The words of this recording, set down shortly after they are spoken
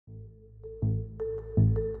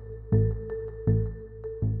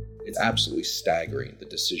It's absolutely staggering, the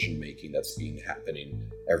decision-making that's happening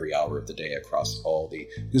every hour of the day across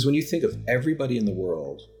because when you think of everybody in the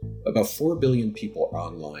world, about 4 billion people are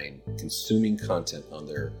online consuming content on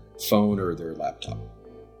their phone or their laptop.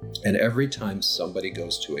 And every time somebody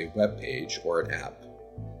goes to a web page or an app,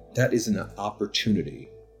 that is an opportunity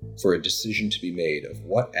for a decision to be made of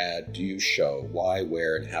what ad do you show, why,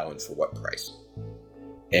 where, and how, and for what price.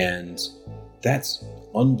 And that's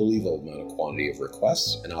unbelievable amount of quantity of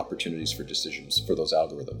requests and opportunities for decisions for those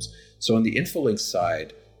algorithms. So on the InfoLink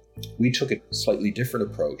side, we took a slightly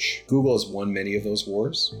different approach. Google has won many of those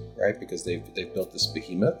wars, right? Because they've built this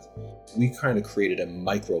behemoth. We kind of created a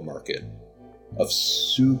micro market of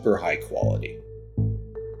super high quality.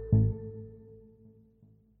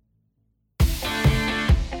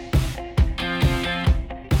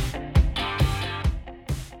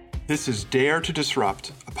 This is Dare to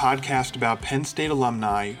Disrupt, a podcast about Penn State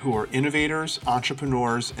alumni who are innovators,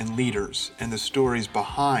 entrepreneurs, and leaders, and the stories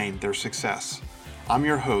behind their success. I'm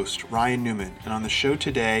your host, Ryan Newman, and on the show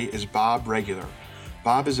today is Bob Regular.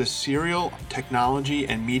 Bob is a serial technology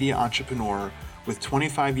and media entrepreneur with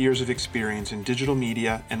 25 years of experience in digital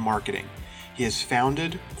media and marketing. He has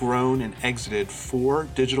founded, grown, and exited 4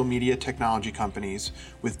 digital media technology companies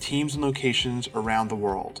with teams and locations around the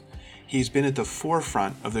world. He's been at the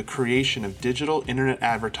forefront of the creation of digital internet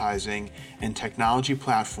advertising and technology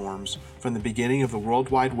platforms from the beginning of the World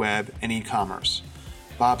Wide Web and e-commerce.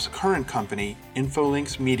 Bob's current company,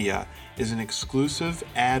 InfoLinks Media, is an exclusive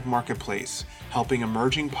ad marketplace helping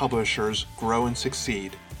emerging publishers grow and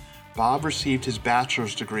succeed. Bob received his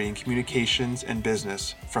bachelor's degree in communications and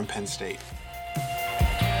business from Penn State.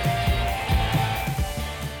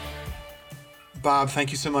 Bob, thank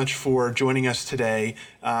you so much for joining us today.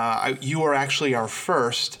 You are actually our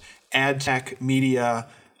first ad tech media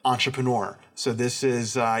entrepreneur. So this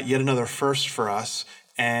is yet another first for us,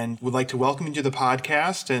 and would like to welcome you to the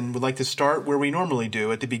podcast and would like to start where we normally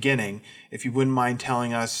do at the beginning. If you wouldn't mind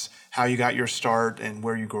telling us how you got your start and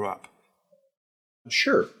where you grew up.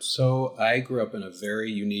 Sure. So I grew up in a very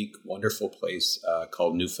unique, wonderful place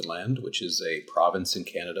called Newfoundland, which is a province in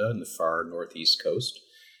Canada in the far northeast coast.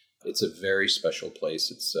 It's a very special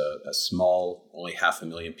place. It's a small, only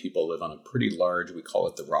 500,000 people live on a pretty large, we call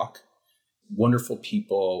it the Rock. Wonderful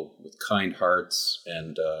people with kind hearts,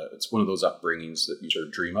 and it's one of those upbringings that you sort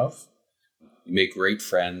of dream of. You make great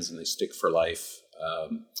friends and they stick for life.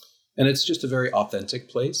 And it's just a very authentic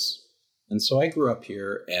place. And so I grew up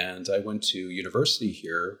here and I went to university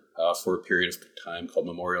here for a period of time called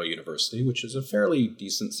Memorial University, which is a fairly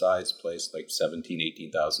decent sized place, like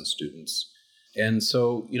 18,000 students. And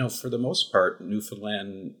so, for the most part,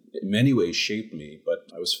 Newfoundland in many ways shaped me, but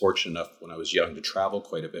I was fortunate enough when I was young to travel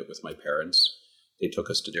quite a bit with my parents. They took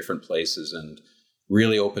us to different places and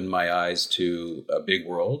really opened my eyes to a big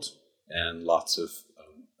world and lots of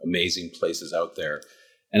amazing places out there.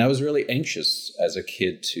 And I was really anxious as a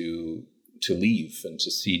kid to leave and to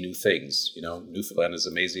see new things. Newfoundland, as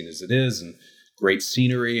amazing as it is, and great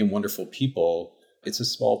scenery and wonderful people, it's a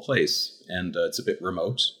small place and it's a bit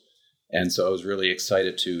remote. And so I was really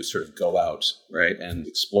excited to sort of go out, right, and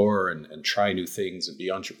explore and try new things and be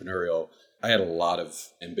entrepreneurial. I had a lot of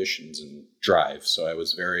ambitions and drive, so I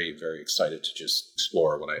was very, very excited to just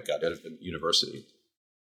explore when I got out of university.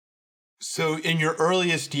 So in your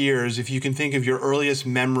earliest years, if you can think of your earliest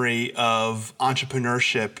memory of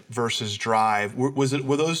entrepreneurship versus drive,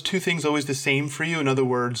 were those two things always the same for you? In other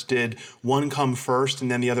words, did one come first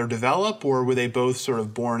and then the other develop, or were they both sort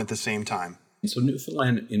of born at the same time? So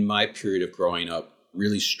Newfoundland, in my period of growing up,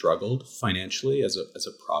 really struggled financially as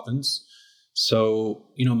a province. So,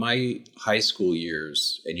 my high school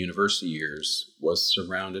years and university years was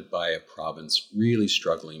surrounded by a province really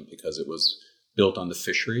struggling because it was built on the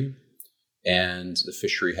fishery, and the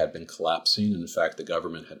fishery had been collapsing. In fact, the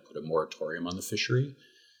government had put a moratorium on the fishery.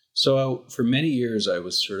 So for many years, I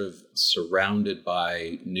was sort of surrounded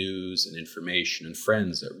by news and information and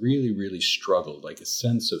friends that really, really struggled, like a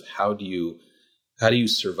sense of how do you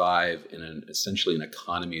survive in essentially an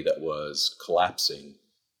economy that was collapsing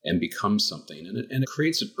and become something? And it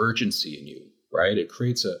creates an urgency in you, right? It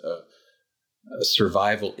creates a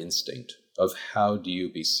survival instinct of how do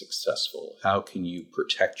you be successful? How can you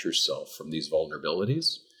protect yourself from these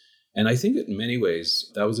vulnerabilities? And I think that in many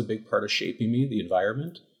ways, that was a big part of shaping me, the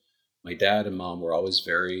environment. My dad and mom were always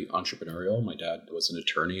very entrepreneurial. My dad was an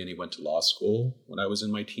attorney and he went to law school when I was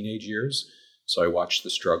in my teenage years. So I watched the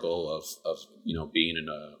struggle of being an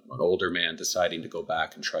older man deciding to go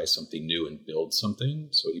back and try something new and build something.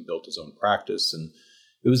 So he built his own practice. And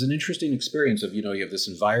it was an interesting experience of, you have this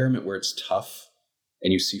environment where it's tough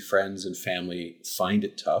and you see friends and family find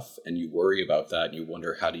it tough, and you worry about that, and you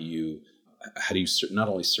wonder how do you not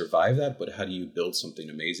only survive that, but how do you build something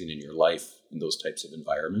amazing in your life in those types of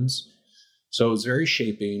environments. So it was very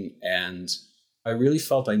shaping, and I really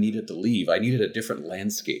felt I needed to leave. I needed a different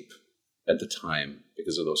landscape at the time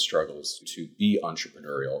because of those struggles to be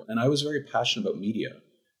entrepreneurial. And I was very passionate about media.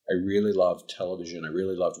 I really loved television. I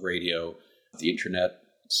really loved radio. The internet,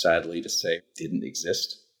 sadly to say, didn't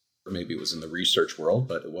exist. Or maybe it was in the research world,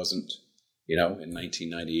 but it wasn't, in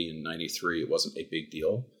 1990 and 93, it wasn't a big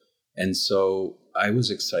deal. And so I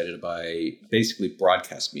was excited by basically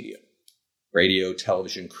broadcast media, radio,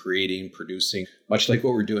 television, creating, producing, much like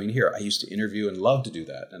what we're doing here. I used to interview and love to do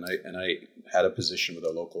that. And I had a position with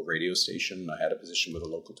a local radio station. I had a position with a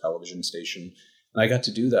local television station. And I got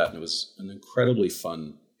to do that. And it was an incredibly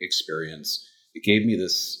fun experience. It gave me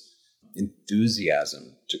this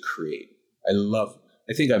enthusiasm to create.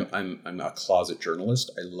 I think I'm a closet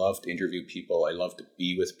journalist. I love to interview people. I love to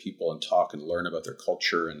be with people and talk and learn about their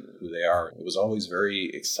culture and who they are. It was always very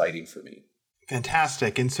exciting for me.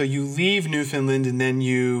 Fantastic. And so you leave Newfoundland and then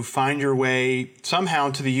you find your way somehow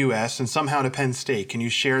to the U.S. and somehow to Penn State. Can you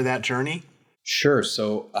share that journey? Sure.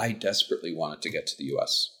 So I desperately wanted to get to the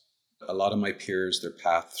U.S. A lot of my peers, their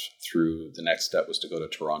path through the next step was to go to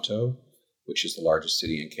Toronto, which is the largest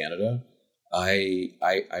city in Canada. I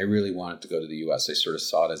really wanted to go to the U.S. I sort of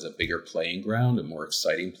saw it as a bigger playing ground, a more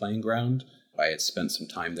exciting playing ground. I had spent some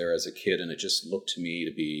time there as a kid, and it just looked to me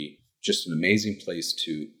to be just an amazing place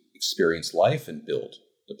to experience life and build.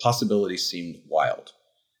 The possibilities seemed wild.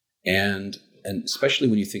 And especially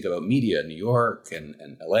when you think about media, New York and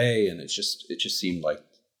LA, and it just seemed like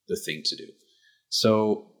the thing to do.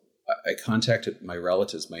 So I contacted my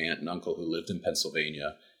relatives, my aunt and uncle who lived in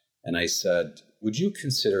Pennsylvania, and I said, would you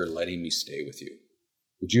consider letting me stay with you?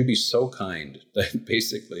 Would you be so kind that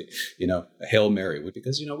basically, a Hail Mary,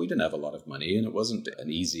 because, we didn't have a lot of money and it wasn't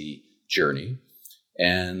an easy journey.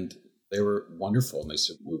 And they were wonderful. And they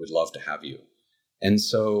said, we would love to have you. And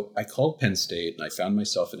so I called Penn State and I found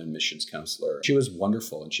myself an admissions counselor. She was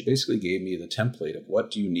wonderful. And she basically gave me the template of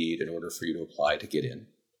what do you need in order for you to apply to get in.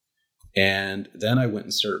 And then I went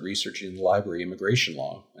and started researching the library immigration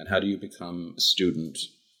law and how do you become a student,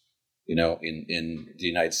 in the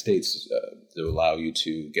United States to allow you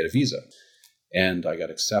to get a visa. And I got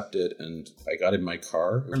accepted and I got in my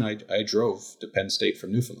car and I drove to Penn State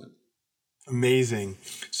from Newfoundland. Amazing.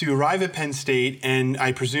 So you arrive at Penn State and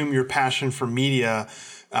I presume your passion for media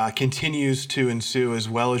continues to ensue as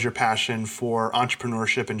well as your passion for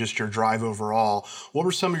entrepreneurship and just your drive overall. What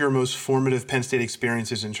were some of your most formative Penn State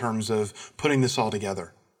experiences in terms of putting this all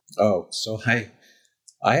together? Oh, so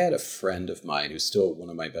I had a friend of mine who's still one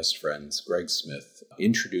of my best friends, Greg Smith,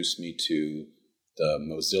 introduced me to the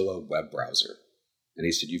Mozilla web browser. And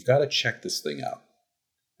he said, you've got to check this thing out.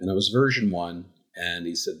 And it was version 1. And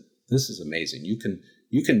he said, this is amazing. You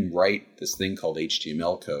can write this thing called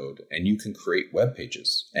HTML code and you can create web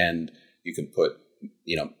pages and you can put,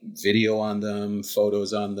 video on them,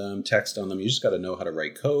 photos on them, text on them. You just got to know how to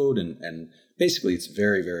write code. And basically it's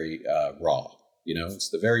very, very raw.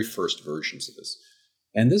 It's the very first versions of this.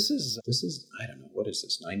 And this is, I don't know, what is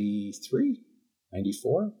this, 93,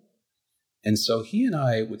 94? And so he and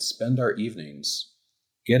I would spend our evenings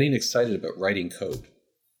getting excited about writing code,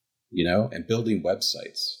 and building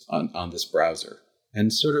websites on this browser.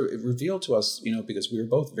 And sort of it revealed to us, because we were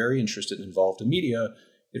both very interested and involved in media,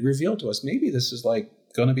 it revealed to us maybe this is like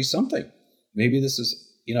going to be something. Maybe this is,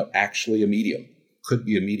 actually a medium, could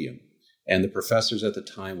be a medium. And the professors at the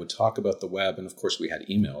time would talk about the web. And of course we had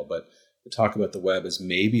email, but would talk about the web as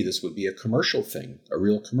maybe this would be a commercial thing, a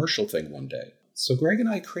real commercial thing one day. So Greg and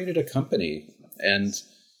I created a company and,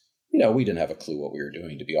 we didn't have a clue what we were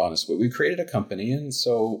doing, to be honest, but we created a company. And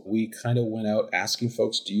so we kind of went out asking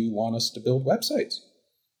folks, do you want us to build websites?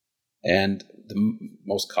 And the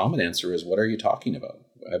most common answer is, what are you talking about?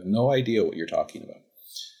 I have no idea what you're talking about.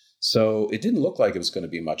 So it didn't look like it was going to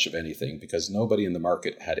be much of anything because nobody in the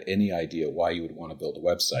market had any idea why you would want to build a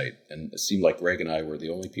website. And it seemed like Greg and I were the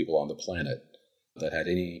only people on the planet that had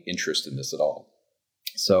any interest in this at all.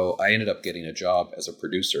 So I ended up getting a job as a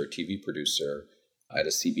producer, a TV producer at a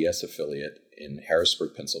CBS affiliate in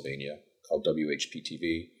Harrisburg, Pennsylvania called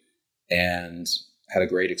WHP-TV, and had a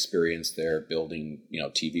great experience there building,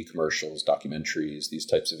 TV commercials, documentaries, these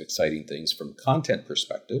types of exciting things from a content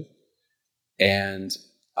perspective. And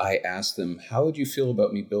I asked them, how would you feel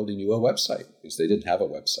about me building you a website? Because they didn't have a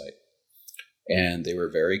website. And they were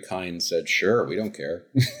very kind and said, sure, we don't care.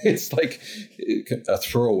 It's like a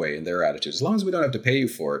throwaway in their attitude. As long as we don't have to pay you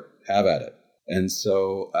for it, have at it. And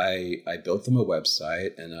so I built them a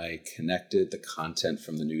website, and I connected the content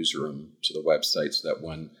from the newsroom to the website so that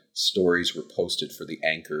when stories were posted for the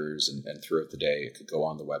anchors and throughout the day, it could go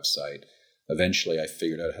on the website. Eventually, I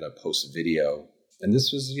figured out how to post video. And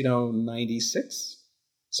this was, 96,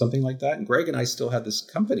 something like that. And Greg and I still had this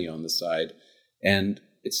company on the side, and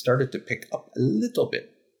it started to pick up a little bit.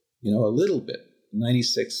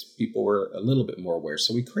 96 people were a little bit more aware.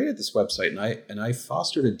 So we created this website, and I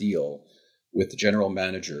fostered a deal with the general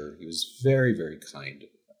manager. He was very, very kind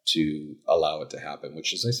to allow it to happen,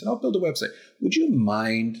 which is I said, I'll build a website. Would you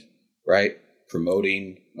mind,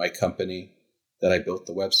 promoting my company that I built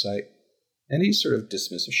the website? And he sort of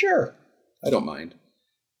dismissed it. Sure, I don't mind.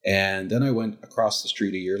 And then I went across the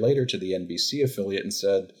street a year later to the NBC affiliate and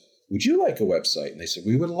said, would you like a website? And they said,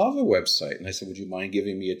 we would love a website. And I said, would you mind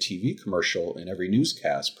giving me a TV commercial in every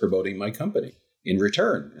newscast promoting my company in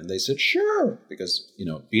return? And they said, sure. Because,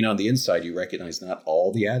 being on the inside, you recognize not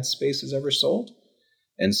all the ad space is ever sold.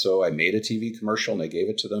 And so I made a TV commercial and I gave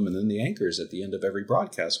it to them. And then the anchors at the end of every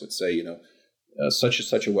broadcast would say, such and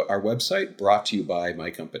such our website brought to you by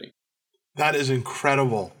my company. That is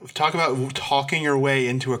incredible. Talk about talking your way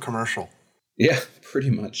into a commercial. Yeah, pretty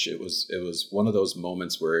much. It was one of those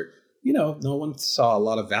moments where, no one saw a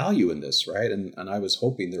lot of value in this, right? And I was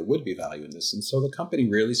hoping there would be value in this. And so the company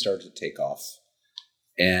really started to take off.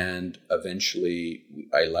 And eventually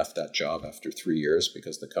I left that job after 3 years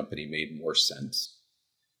because the company made more sense.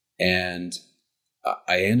 And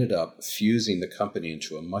I ended up fusing the company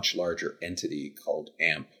into a much larger entity called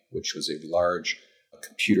AMP, which was a large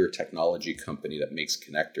computer technology company that makes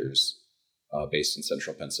connectors based in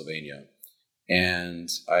central Pennsylvania. And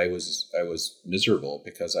I was miserable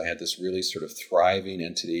because I had this really sort of thriving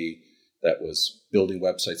entity that was building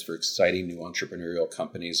websites for exciting new entrepreneurial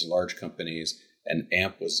companies, large companies. And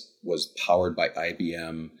AMP was powered by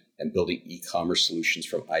IBM and building e-commerce solutions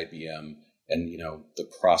from IBM. And, the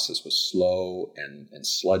process was slow and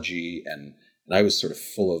sludgy. And I was sort of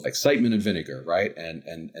full of excitement and vinegar, right?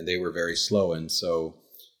 And they were very slow. And so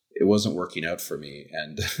it wasn't working out for me.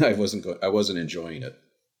 And I wasn't enjoying it.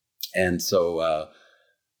 And so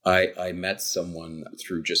I met someone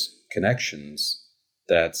through just connections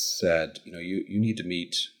that said, you need to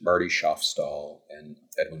meet Marty Schofstall and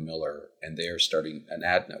Edwin Miller, and they are starting an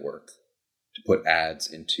ad network to put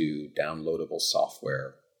ads into downloadable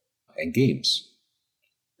software and games.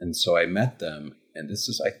 And so I met them, and this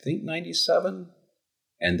is, I think, 97,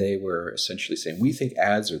 and they were essentially saying, we think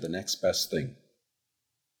ads are the next best thing.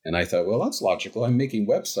 And I thought, well, that's logical. I'm making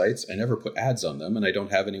websites. I never put ads on them, and I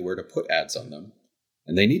don't have anywhere to put ads on them.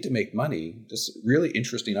 And they need to make money. Just really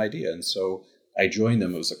interesting idea. And so I joined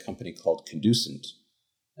them. It was a company called Conducent.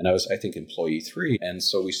 And I was, I think, employee 3. And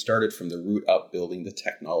so we started from the root up building the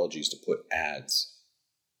technologies to put ads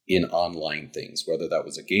in online things, whether that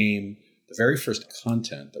was a game. The very first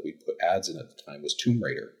content that we put ads in at the time was Tomb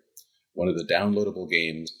Raider, one of the downloadable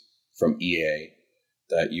games from EA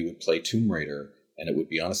that you would play Tomb Raider. And it would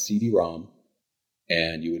be on a CD-ROM,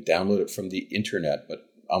 and you would download it from the internet, but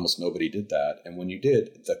almost nobody did that. And when you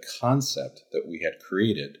did, the concept that we had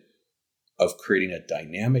created of creating a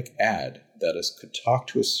dynamic ad that could talk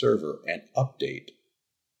to a server and update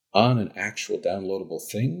on an actual downloadable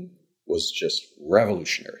thing was just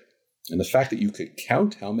revolutionary. And the fact that you could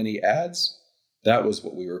count how many ads, that was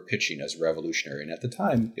what we were pitching as revolutionary. And at the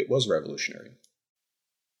time, it was revolutionary.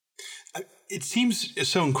 It seems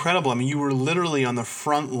so incredible. I mean, you were literally on the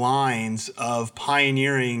front lines of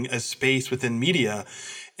pioneering a space within media,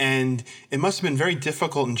 and it must have been very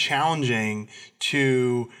difficult and challenging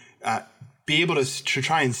to be able to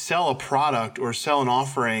try and sell a product or sell an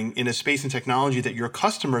offering in a space and technology that your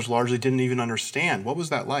customers largely didn't even understand. What was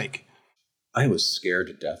that like? I was scared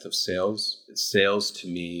to death of sales. Sales to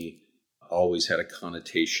me always had a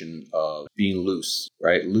connotation of being loose,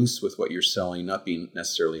 right? Loose with what you're selling, not being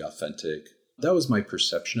necessarily authentic. That was my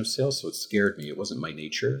perception of sales, so it scared me. It wasn't my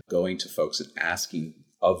nature. Going to folks and asking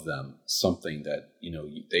of them something that,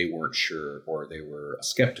 they weren't sure or they were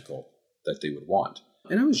skeptical that they would want.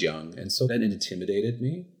 And I was young, and so that intimidated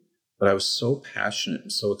me. But I was so passionate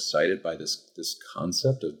and so excited by this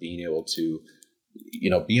concept of being able to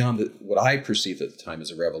beyond what I perceived at the time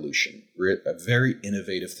as a revolution, a very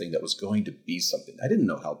innovative thing that was going to be something. I didn't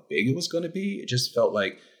know how big it was going to be. It just felt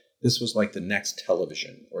like this was like the next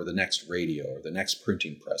television or the next radio or the next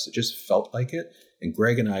printing press. It just felt like it. And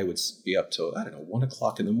Greg and I would be up till, 1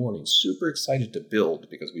 o'clock in the morning, super excited to build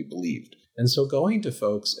because we believed. And so going to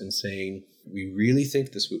folks and saying, we really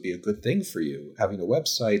think this would be a good thing for you, having a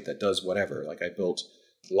website that does whatever. Like I built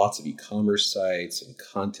lots of e-commerce sites and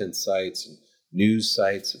content sites and news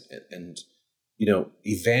sites. And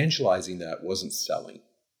evangelizing that wasn't selling.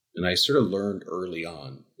 And I sort of learned early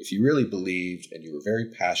on, if you really believed and you were very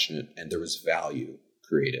passionate and there was value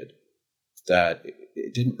created, that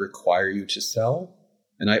it didn't require you to sell.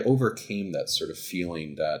 And I overcame that sort of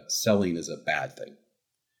feeling that selling is a bad thing.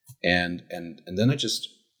 And then it just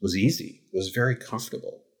was easy. It was very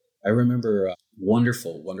comfortable. I remember a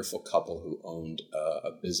wonderful, wonderful couple who owned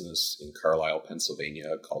a business in Carlisle,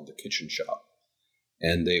 Pennsylvania called The Kitchen Shop.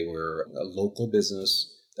 And they were a local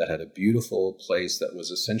business that had a beautiful place that was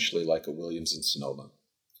essentially like a Williams and Sonoma.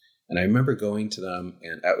 And I remember going to them,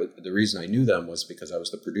 and the reason I knew them was because I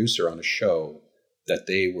was the producer on a show that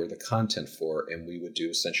they were the content for, and we would do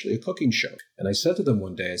essentially a cooking show. And I said to them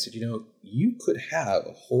one day, I said, you could have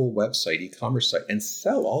a whole website, e-commerce site, and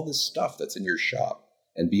sell all this stuff that's in your shop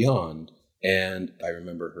and beyond. And I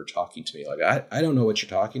remember her talking to me like, I don't know what you're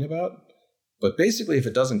talking about, but basically if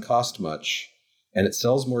it doesn't cost much and it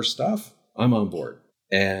sells more stuff, I'm on board.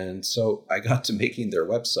 And so I got to making their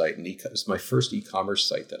website, and it was my first e-commerce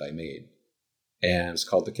site that I made. And it's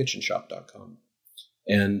called thekitchenshop.com.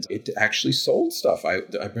 And it actually sold stuff. I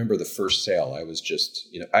remember the first sale. I was just,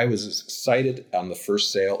 I was as excited on the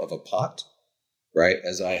first sale of a pot, right,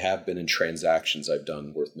 as I have been in transactions I've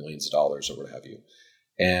done worth millions of dollars or what have you.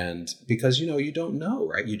 And because, you don't know,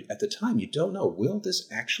 right? At the time, you don't know, will this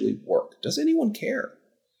actually work? Does anyone care?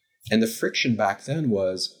 And the friction back then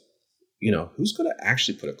was, who's going to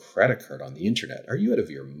actually put a credit card on the internet? Are you out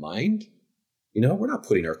of your mind? We're not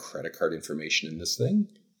putting our credit card information in this thing.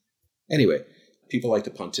 Anyway, people like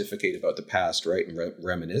to pontificate about the past, right, and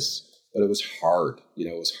reminisce, but it was hard.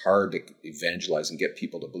 It was hard to evangelize and get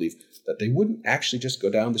people to believe that they wouldn't actually just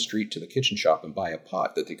go down the street to the kitchen shop and buy a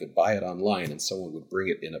pot, that they could buy it online and someone would bring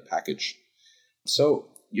it in a package. So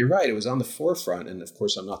you're right, it was on the forefront. And of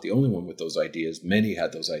course, I'm not the only one with those ideas. Many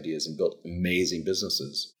had those ideas and built amazing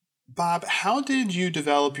businesses. Bob, how did you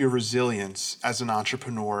develop your resilience as an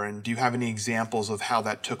entrepreneur? And do you have any examples of how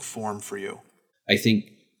that took form for you? I think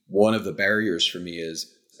one of the barriers for me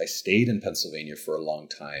is I stayed in Pennsylvania for a long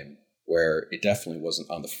time where it definitely wasn't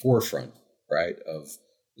on the forefront, right,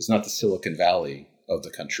 it's not the Silicon Valley of the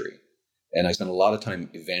country. And I spent a lot of time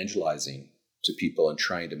evangelizing to people and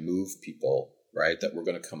trying to move people, right, that were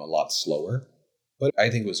going to come a lot slower. But I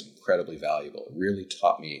think it was incredibly valuable. It really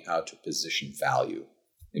taught me how to position value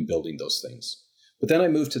in building those things. But then I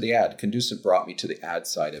moved to the ad. Conducent brought me to the ad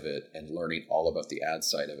side of it and learning all about the ad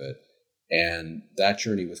side of it. And that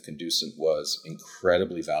journey with Conducent was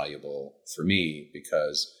incredibly valuable for me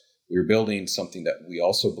because we were building something that we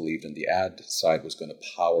also believed in the ad side was going to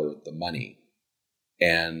power the money.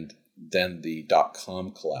 And then the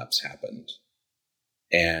 .com collapse happened.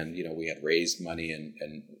 And, we had raised money and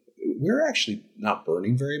we were actually not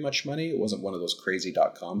burning very much money. It wasn't one of those crazy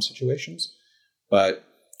 .com situations. But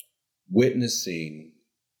witnessing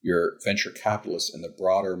your venture capitalists in the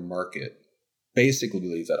broader market basically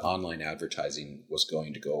believe that online advertising was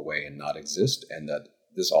going to go away and not exist and that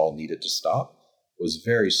this all needed to stop was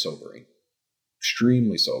very sobering,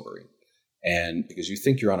 extremely sobering. And because you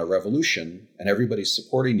think you're on a revolution and everybody's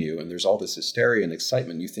supporting you and there's all this hysteria and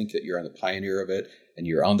excitement, you think that you're on the pioneer of it and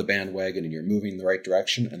you're on the bandwagon and you're moving in the right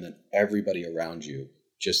direction. And then everybody around you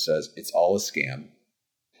just says, it's all a scam.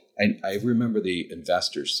 And I remember the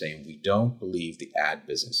investors saying, we don't believe the ad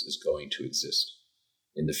business is going to exist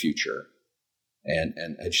in the future.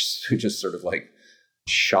 And I just sort of like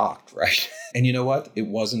shocked, right? And you know what? It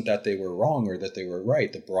wasn't that they were wrong or that they were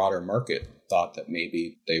right. The broader market thought that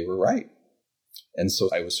maybe they were right. And so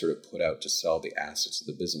I was sort of put out to sell the assets of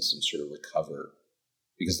the business and sort of recover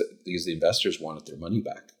because the investors wanted their money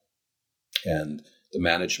back. And the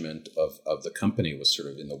management of the company was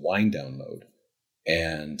sort of in the wind down mode.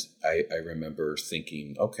 And I remember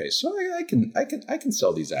thinking, okay, so I can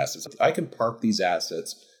sell these assets. I can park these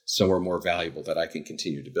assets somewhere more valuable that I can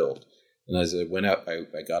continue to build. And as I went out,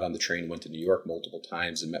 I got on the train, went to New York multiple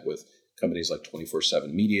times and met with companies like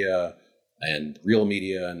 24/7 Media and Real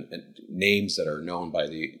Media and names that are known by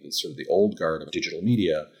the sort of the old guard of digital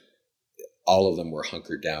media. All of them were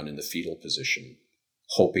hunkered down in the fetal position,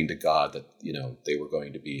 hoping to God that, they were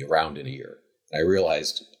going to be around in a year. And I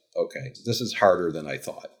realized, okay, this is harder than I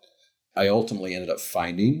thought. I ultimately ended up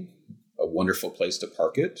finding a wonderful place to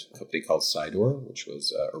park it, a company called Sidor, which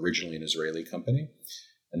was originally an Israeli company.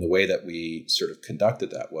 And the way that we sort of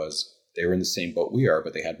conducted that was they were in the same boat we are,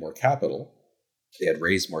 but they had more capital. They had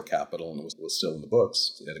raised more capital and it was still in the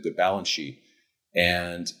books. They had a good balance sheet.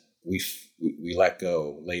 And we let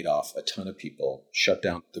go, laid off a ton of people, shut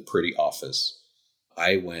down the pretty office.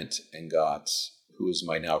 I went and got, who is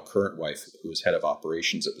my now current wife, who was head of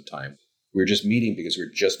operations at the time. We were just meeting because we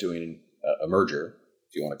were just doing a merger.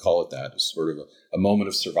 if you want to call it that. It was sort of a moment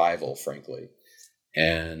of survival, frankly.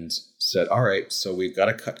 And said, all right, so we've got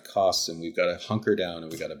to cut costs and we've got to hunker down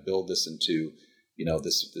and we've got to build this into,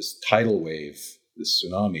 this tidal wave, this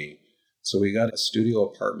tsunami. So we got a studio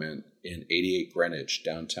apartment in 88 Greenwich,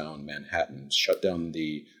 downtown Manhattan, shut down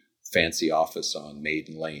the fancy office on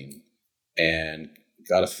Maiden Lane and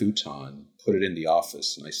got a futon, put it in the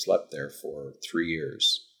office, and I slept there for 3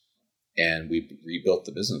 years. And we rebuilt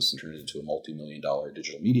the business and turned it into a multi-million-dollar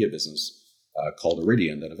digital media business called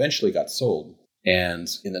Iridian that eventually got sold. And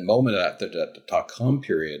in the moment at the dot-com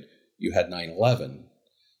period, you had 9/11.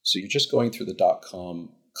 So you're just going through the dot-com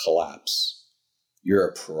collapse. You're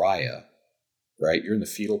a pariah, right? You're in the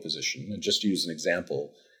fetal position. And just to use an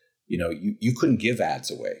example, you couldn't give ads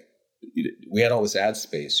away. We had all this ad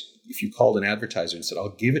space. If you called an advertiser and said,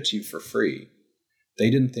 I'll give it to you for free, they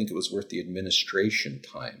didn't think it was worth the administration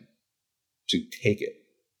time to take it.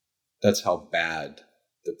 That's how bad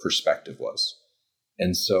the perspective was.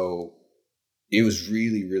 And so it was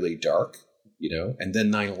really, really dark, and then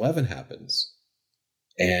 9/11 happens.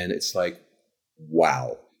 And it's like,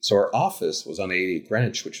 wow. So our office was on 88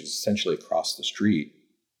 Greenwich, which is essentially across the street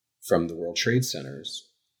from the World Trade Centers.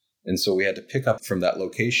 And so we had to pick up from that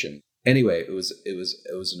location. Anyway, it was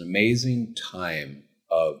an amazing time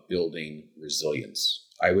of building resilience.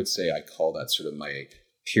 I would say I call that sort of my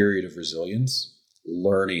period of resilience,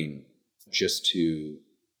 learning just to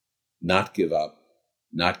not give up,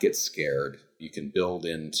 not get scared. You can build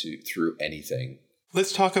through anything.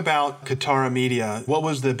 Let's talk about Katara Media. What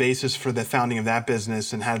was the basis for the founding of that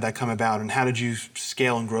business and how did that come about? And how did you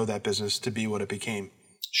scale and grow that business to be what it became?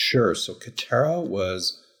 Sure. So Katara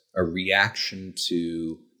was a reaction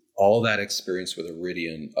to all that experience with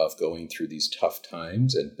Iridian of going through these tough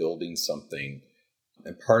times and building something.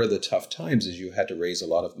 And part of the tough times is you had to raise a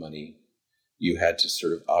lot of money. You had to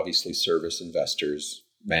sort of obviously service investors,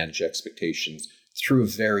 manage expectations through a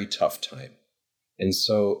very tough time. And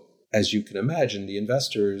so, as you can imagine, the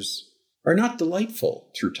investors are not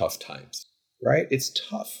delightful through tough times, right? It's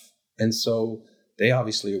tough. And so they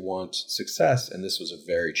obviously want success, and this was a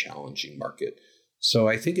very challenging market. So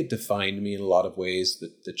I think it defined me in a lot of ways.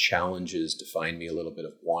 The challenges defined me a little bit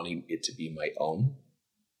of wanting it to be my own,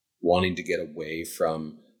 wanting to get away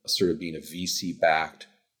from sort of being a VC-backed,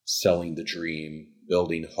 selling the dream,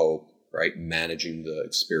 building hope, right? Managing the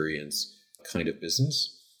experience kind of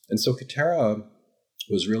business. And so Katara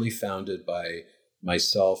was really founded by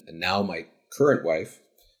myself and now my current wife.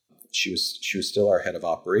 She was still our head of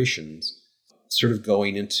operations, sort of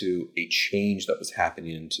going into a change that was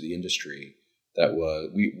happening into the industry. That was,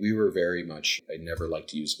 we were very much, I never like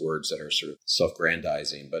to use words that are sort of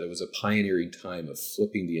self-grandizing, but it was a pioneering time of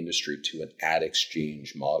flipping the industry to an ad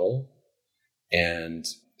exchange model. And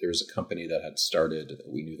there was a company that had started,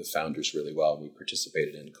 that we knew the founders really well, and we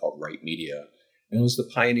participated in, called Right Media. And it was the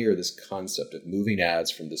pioneer of this concept of moving ads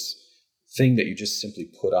from this thing that you just simply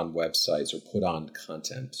put on websites or put on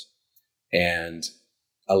content and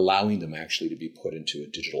allowing them actually to be put into a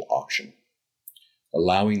digital auction,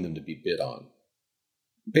 allowing them to be bid on.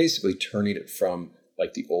 Basically turning it from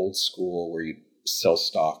like the old school where you sell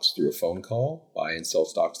stocks through a phone call, buy and sell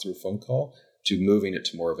stocks through a phone call, to moving it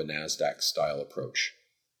to more of a NASDAQ style approach.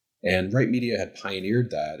 And Right Media had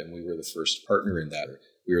pioneered that, and we were the first partner in that.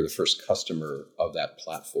 We were the first customer of that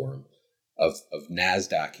platform of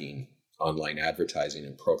NASDAQing online advertising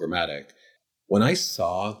and programmatic. When I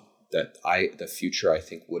saw that the future, I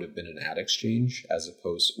think, would have been an ad exchange as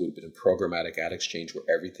opposed to would have been a programmatic ad exchange where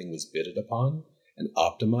everything was bidded upon and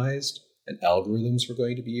optimized and algorithms were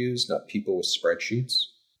going to be used, not people with spreadsheets.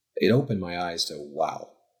 It opened my eyes to,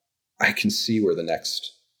 wow, I can see where the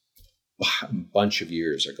next bunch of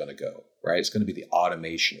years are going to go, right? It's going to be the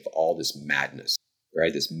automation of all this madness,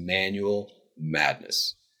 right? This manual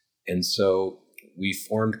madness. And so we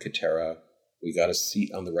formed Katara. We got a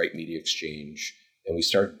seat on the Right Media Exchange, and we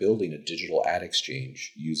started building a digital ad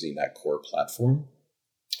exchange using that core platform.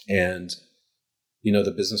 And,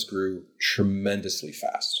 the business grew tremendously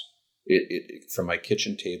fast. It from my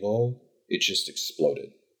kitchen table, it just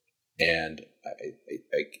exploded. And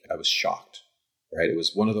I was shocked, right? It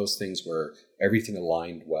was one of those things where everything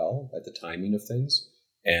aligned well at the timing of things.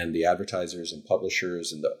 And the advertisers and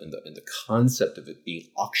publishers and the concept of it being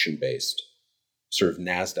auction-based, sort of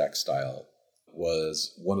NASDAQ style,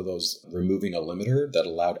 was one of those removing a limiter that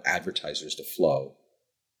allowed advertisers to flow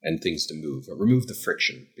and things to move, or remove the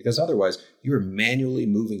friction, because otherwise you were manually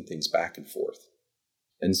moving things back and forth.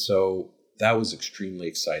 And so that was extremely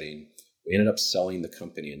exciting. We ended up selling the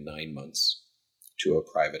company in 9 months to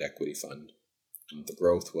a private equity fund. The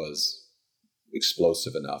growth was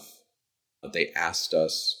explosive enough They asked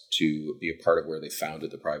us to be a part of where they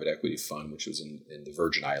founded the private equity fund, which was in the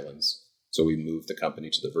Virgin Islands. So we moved the company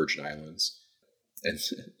to the Virgin Islands. And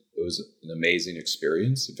it was an amazing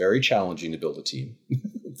experience, very challenging to build a team,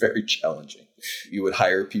 very challenging. You would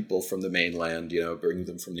hire people from the mainland, bring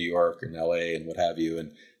them from New York and LA and what have you,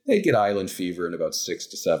 and they'd get island fever in about 6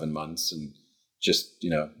 to 7 months. And just,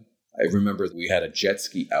 I remember we had a jet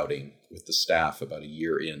ski outing with the staff about a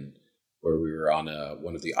year in, where we were on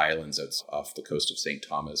one of the islands off the coast of St.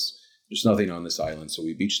 Thomas. There's nothing on this island, so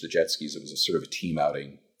we beached the jet skis. It was a sort of a team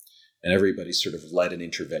outing. And everybody sort of led an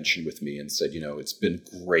intervention with me and said, it's been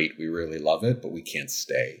great. We really love it, but we can't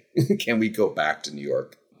stay. Can we go back to New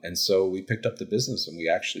York? And so we picked up the business and we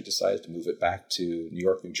actually decided to move it back to New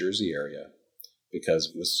York, New Jersey area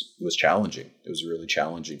because it was challenging. It was really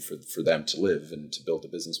challenging for them to live and to build a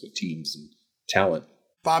business with teams and talent.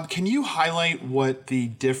 Bob, can you highlight what the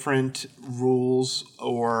different rules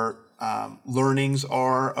or learnings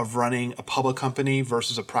are of running a public company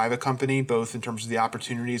versus a private company, both in terms of the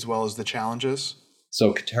opportunity as well as the challenges?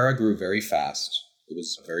 So Katera grew very fast. It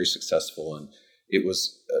was very successful, and it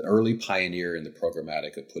was an early pioneer in the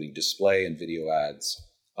programmatic of putting display and video ads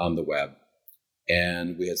on the web.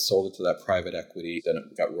 And we had sold it to that private equity. Then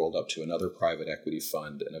it got rolled up to another private equity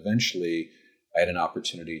fund. And eventually I had an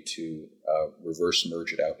opportunity to reverse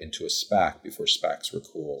merge it out into a SPAC before SPACs were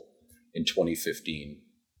cool in 2015.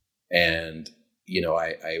 And,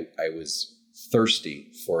 I was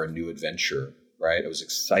thirsty for a new adventure, right? I was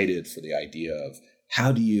excited for the idea of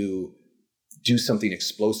how do you do something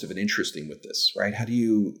explosive and interesting with this, right? How do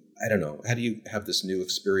you have this new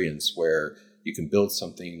experience where you can build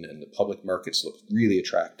something and the public markets look really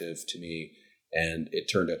attractive to me? And it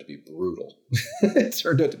turned out to be brutal. It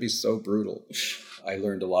turned out to be so brutal. I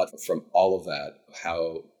learned a lot from all of that,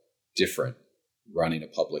 how different running a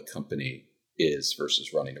public company is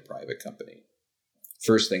versus running a private company.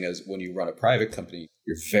 First thing is, when you run a private company,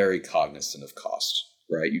 you're very cognizant of cost,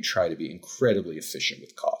 right? You try to be incredibly efficient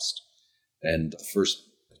with cost. And the first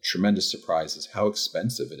tremendous surprise is how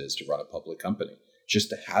expensive it is to run a public company. Just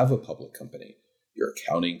to have a public company, your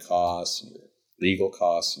accounting costs and your legal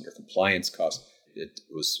costs and your compliance costs, it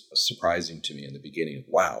was surprising to me in the beginning.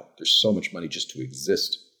 Wow, there's so much money just to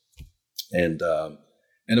exist. And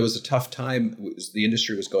it was a tough time. The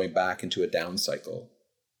industry was going back into a down cycle.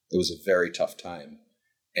 It was a very tough time.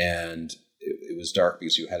 And it was dark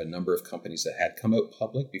because you had a number of companies that had come out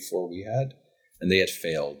public before we had, and they had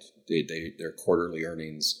failed. Their quarterly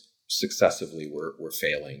earnings successively were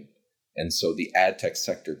failing. And so the ad tech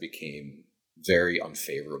sector became very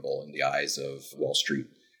unfavorable in the eyes of Wall Street.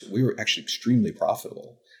 We were actually extremely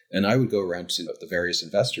profitable. And I would go around to the various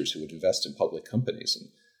investors who would invest in public companies, and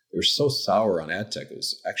they were so sour on ad tech. It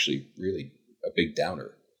was actually really a big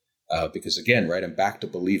downer. Because again, right, I'm back to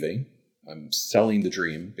believing. I'm selling the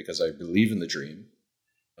dream because I believe in the dream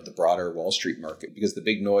of the broader Wall Street market, because the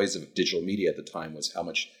big noise of digital media at the time was how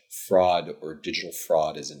much fraud or digital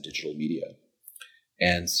fraud is in digital media.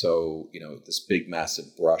 And so, this big,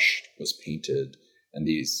 massive brush was painted, and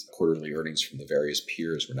these quarterly earnings from the various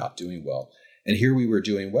peers were not doing well. And here we were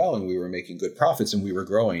doing well, and we were making good profits, and we were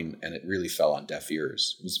growing, and it really fell on deaf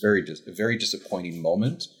ears. It was a very disappointing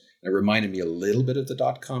moment. And it reminded me a little bit of the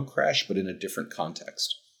dot-com crash, but in a different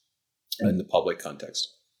context, in the public context.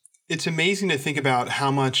 It's amazing to think about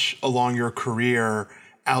how much along your career,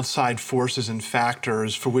 outside forces and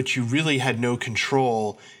factors for which you really had no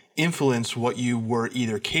control influence what you were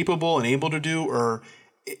either capable and able to do or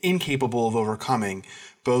incapable of overcoming,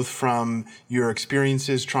 both from your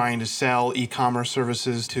experiences trying to sell e-commerce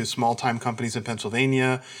services to small-time companies in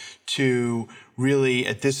Pennsylvania to really,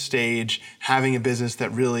 at this stage, having a business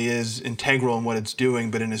that really is integral in what it's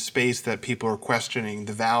doing, but in a space that people are questioning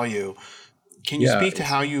the value. Can you speak to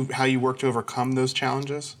how you work to overcome those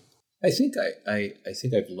challenges? I think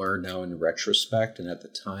I've learned now in retrospect, and at the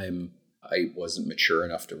time I wasn't mature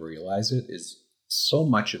enough to realize it, is so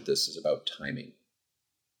much of this is about timing,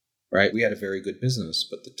 right? We had a very good business,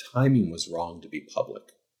 but the timing was wrong to be public.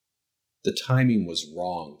 The timing was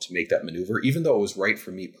wrong to make that maneuver, even though it was right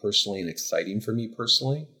for me personally and exciting for me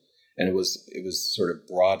personally. And it was sort of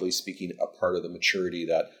broadly speaking a part of the maturity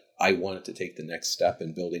that I wanted to take the next step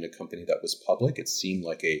in building a company that was public. It seemed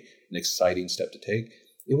like an exciting step to take.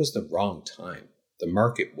 It was the wrong time. The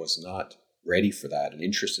market was not ready for that and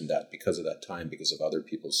interested in that because of that time, because of other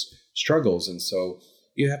people's struggles. And so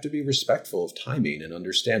you have to be respectful of timing and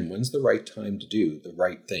understand when's the right time to do the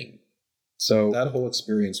right thing. So that whole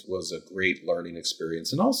experience was a great learning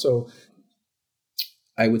experience. And also,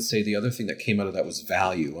 I would say the other thing that came out of that was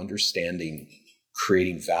value, understanding,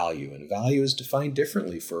 creating value. And value is defined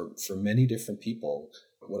differently for many different people.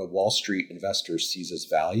 what a Wall Street investor sees as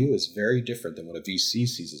value is very different than what a VC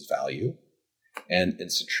sees as value. And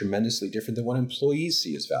it's tremendously different than what employees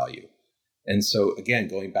see as value. And so again,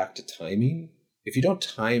 going back to timing, if you don't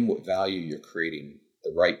time what value you're creating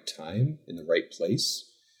the right time in the right place,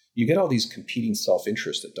 you get all these competing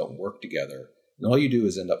self-interests that don't work together. And all you do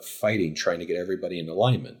is end up fighting, trying to get everybody in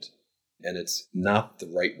alignment. And it's not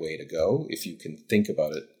the right way to go if you can think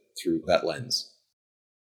about it through that lens.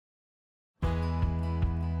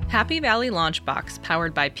 Happy Valley Launchbox,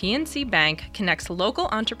 powered by PNC Bank, connects local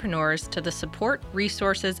entrepreneurs to the support,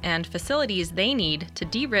 resources, and facilities they need to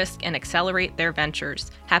de-risk and accelerate their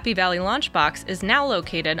ventures. Happy Valley Launchbox is now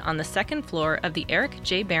located on the second floor of the Eric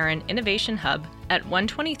J. Barron Innovation Hub at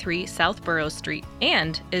 123 South Burroughs Street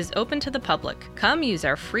and is open to the public. Come use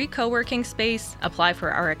our free co-working space, apply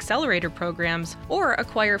for our accelerator programs, or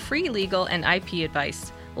acquire free legal and IP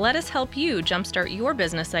advice. Let us help you jumpstart your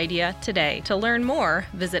business idea today. To learn more,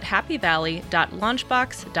 visit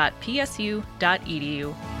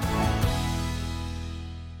happyvalley.launchbox.psu.edu.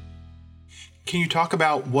 Can you talk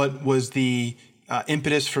about what was the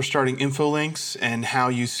impetus for starting InfoLinks and how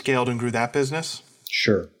you scaled and grew that business?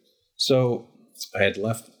 Sure. So I had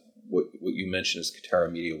left what you mentioned as Katara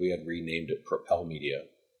Media. We had renamed it Propel Media.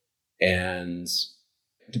 And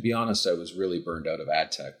to be honest, I was really burned out of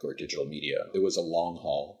ad tech or digital media. It was a long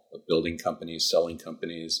haul of building companies, selling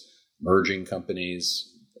companies, merging companies,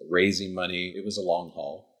 raising money. It was a long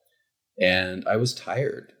haul. And I was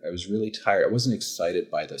tired. I was really tired. I wasn't excited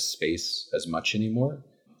by the space as much anymore.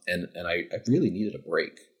 And I really needed a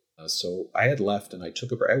break. So I had left and I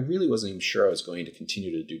took a break. I really wasn't even sure I was going to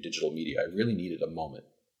continue to do digital media. I really needed a moment,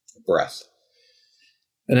 a breath.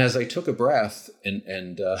 And as I took a breath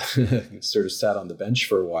and sort of sat on the bench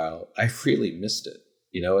for a while, I really missed it.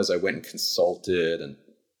 You know, as I went and consulted and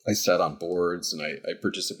I sat on boards and I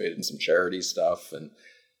participated in some charity stuff. And,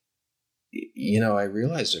 you know, I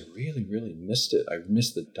realized I really, really missed it. I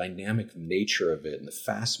missed the dynamic nature of it and the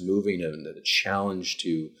fast moving and the challenge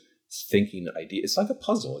to thinking idea. It's like a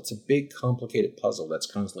puzzle. It's a big, complicated puzzle that's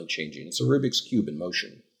constantly changing. It's a Rubik's Cube in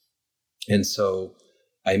motion. And so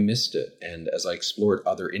I missed it. And as I explored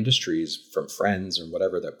other industries from friends or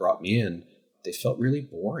whatever that brought me in, they felt really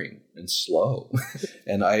boring and slow.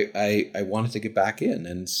 And I wanted to get back in.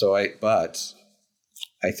 And so but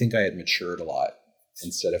I think I had matured a lot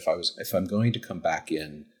and said, if I'm going to come back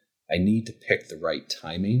in, I need to pick the right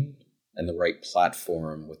timing and the right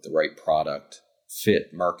platform with the right product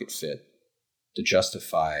market fit to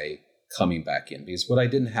justify coming back in. Because what I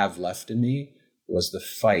didn't have left in me was the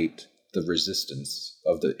fight, the resistance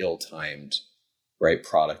of the ill-timed right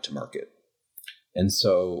product to market. And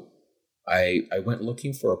so I went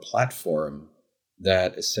looking for a platform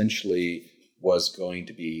that essentially was going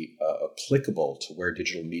to be applicable to where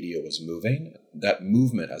digital media was moving. That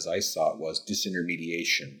movement, as I saw it, was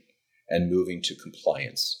disintermediation and moving to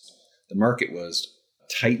compliance. The market was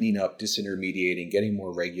tightening up, disintermediating, getting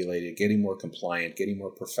more regulated, getting more compliant, getting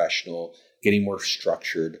more professional, getting more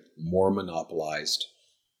structured, more monopolized.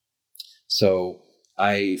 So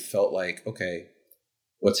I felt like, okay,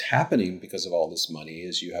 what's happening because of all this money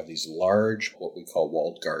is you have these large, what we call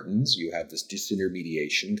walled gardens. You have this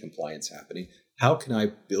disintermediation, compliance happening. How can I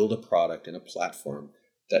build a product and a platform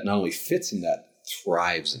that not only fits in that,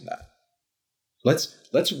 thrives in that? Let's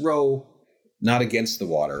row not against the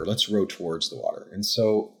water. Let's row towards the water. And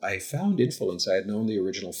so I found InfoLinks. I had known the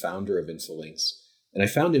original founder of InfoLinks. And I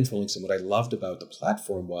found InfoLinks, and what I loved about the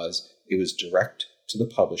platform was it was direct to the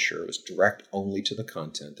publisher. It was direct only to the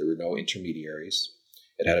content. There were no intermediaries.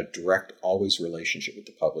 It had a direct, always relationship with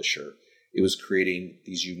the publisher. It was creating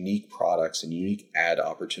these unique products and unique ad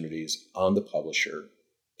opportunities on the publisher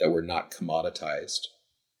that were not commoditized.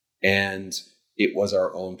 And it was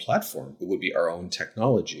our own platform. It would be our own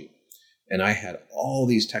technology. And I had all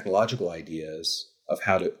these technological ideas of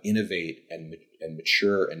how to innovate and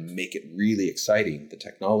mature and make it really exciting, the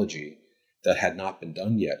technology that had not been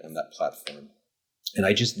done yet on that platform. And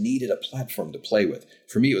I just needed a platform to play with.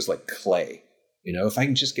 For me, it was like clay. You know, if I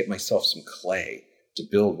can just get myself some clay to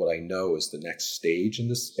build what I know is the next stage in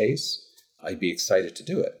this space, I'd be excited to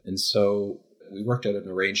do it. And so we worked out an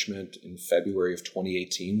arrangement in February of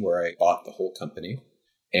 2018 where I bought the whole company.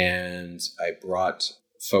 And I brought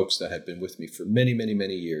folks that had been with me for many, many,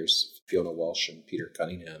 many years, Fiona Walsh and Peter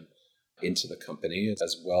Cunningham, into the company,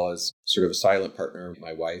 as well as sort of a silent partner,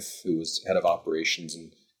 my wife, who was head of operations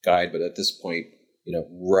and guide, but at this point, you know,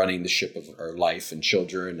 running the ship of our life and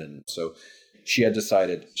children. And so she had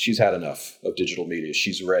decided she's had enough of digital media.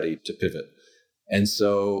 She's ready to pivot. And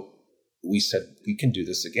so we said, we can do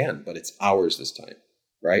this again, but it's ours this time,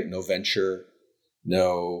 right? No venture,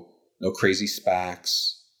 no No crazy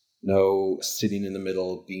SPACs, no sitting in the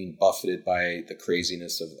middle, being buffeted by the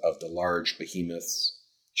craziness of the large behemoths.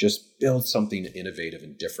 Just build something innovative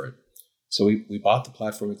and different. So we bought the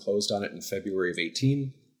platform, we closed on it in February of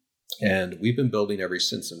 18, and we've been building ever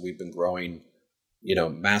since, and we've been growing,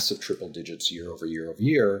 massive triple digits year over year over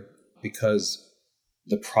year, because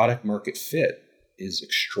the product market fit is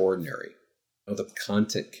extraordinary. The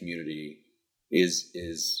content community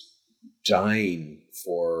is dying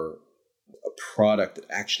for a product that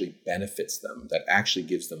actually benefits them, that actually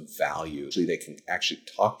gives them value, actually they can actually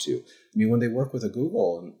talk to. I mean, when they work with a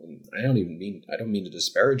Google, and I don't mean to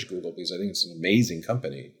disparage Google, because I think it's an amazing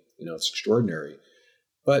company, it's extraordinary,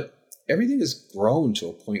 but everything has grown to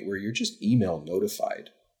a point where you're just email notified.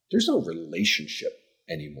 There's no relationship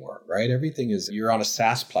anymore, right? Everything is, you're on a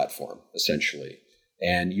SaaS platform, essentially,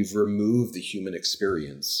 and you've removed the human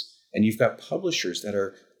experience, and you've got publishers that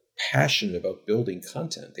are passionate about building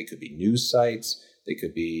content. They could be news sites, they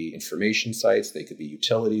could be information sites, they could be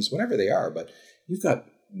utilities, whatever they are, but you've got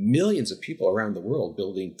millions of people around the world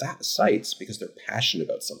building that sites because they're passionate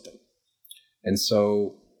about something. And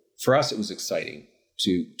so for us, it was exciting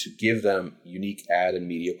to give them unique ad and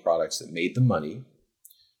media products that made them money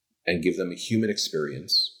and give them a human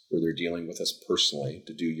experience where they're dealing with us personally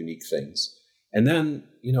to do unique things. And then,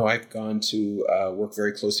 I've gone to work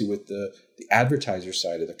very closely with the advertiser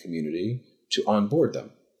side of the community to onboard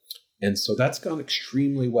them. And so that's gone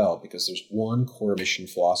extremely well, because there's one core mission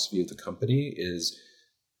philosophy of the company is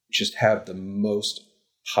just have the most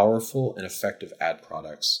powerful and effective ad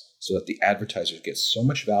products so that the advertisers get so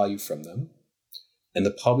much value from them and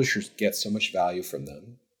the publishers get so much value from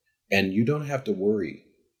them. And you don't have to worry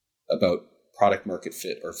about product market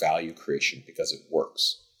fit or value creation because it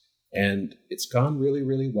works. And it's gone really,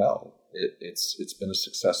 really well. It's been a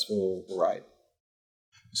successful ride.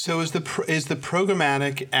 So is the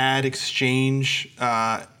programmatic ad exchange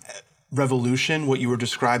revolution, what you were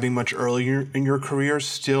describing much earlier in your career,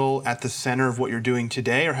 still at the center of what you're doing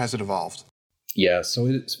today, or has it evolved? Yeah, so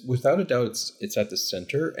it's without a doubt it's at the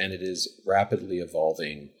center, and it is rapidly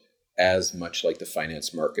evolving, as much like the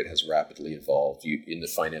finance market has rapidly evolved. In the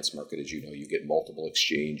finance market, as you know, you get multiple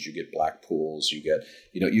exchange, you get black pools, you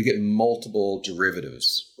get multiple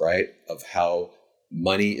derivatives, right, of how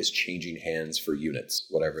money is changing hands for units,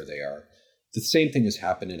 whatever they are. The same thing has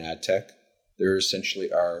happened in ad tech. There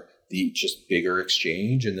essentially are the just bigger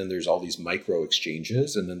exchange, and then there's all these micro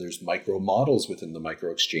exchanges, and then there's micro models within the micro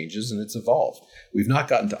exchanges, and it's evolved. We've not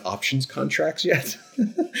gotten to options contracts yet,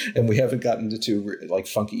 and we haven't gotten to like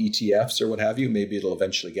funky ETFs or what have you. Maybe it'll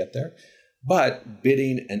eventually get there. But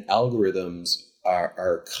bidding and algorithms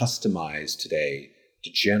are customized today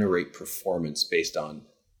to generate performance based on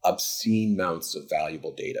obscene amounts of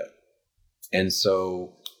valuable data. And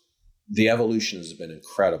so the evolution has been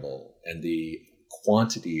incredible, and the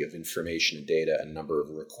quantity of information and data and number of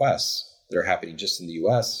requests that are happening just in the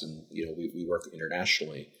US, and we work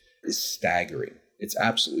internationally, is staggering. It's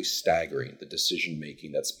absolutely staggering, the decision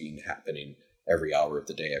making that's been happening every hour of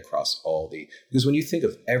the day across because when you think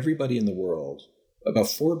of everybody in the world, about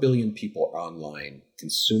 4 billion people are online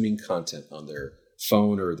consuming content on their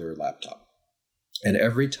phone or their laptop. And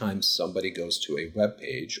every time somebody goes to a web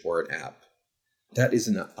page or an app, that is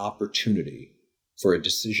an opportunity for a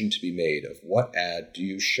decision to be made of what ad do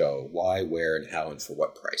you show, why, where, and how, and for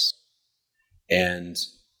what price. And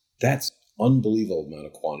that's unbelievable amount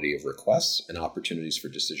of quantity of requests and opportunities for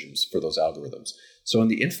decisions for those algorithms. So on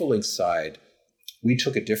the InfoLink side, we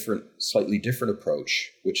took a slightly different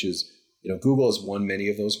approach, which is, Google has won many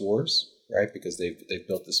of those wars, right? Because they've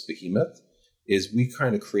built this behemoth. Is we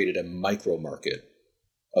kind of created a micro market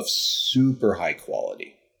of super high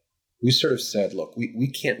quality. We sort of said, look,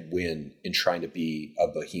 we can't win in trying to be a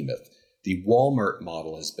behemoth. The Walmart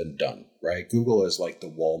model has been done, right? Google is like the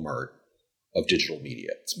Walmart of digital media.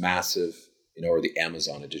 It's massive, or the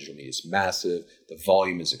Amazon of digital media. It's massive. The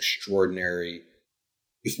volume is extraordinary.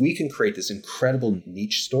 If we can create this incredible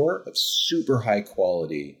niche store of super high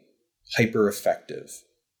quality, hyper effective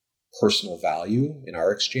personal value in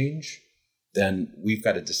our exchange, then we've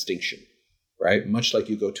got a distinction, right? Much like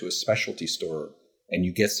you go to a specialty store and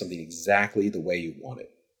you get something exactly the way you want it.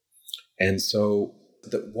 And so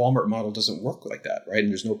the Walmart model doesn't work like that, right? And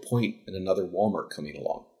there's no point in another Walmart coming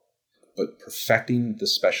along. But perfecting the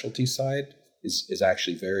specialty side is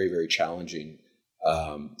actually very, very challenging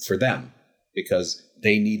for them, because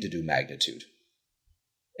they need to do magnitude.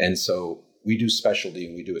 And so we do specialty,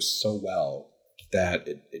 and we do it so well that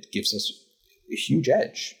it gives us a huge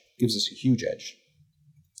edge.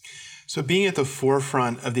 So being at the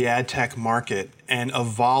forefront of the ad tech market and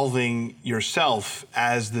evolving yourself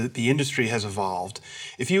as the industry has evolved,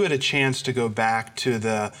 if you had a chance to go back to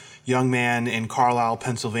the young man in Carlisle,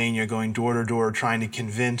 Pennsylvania, going door to door trying to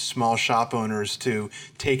convince small shop owners to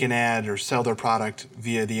take an ad or sell their product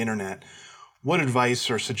via the internet, what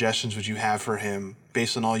advice or suggestions would you have for him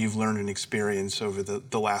based on all you've learned and experienced over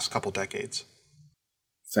the last couple decades?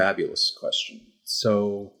 Fabulous question.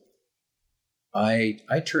 So I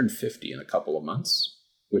turned 50 in a couple of months,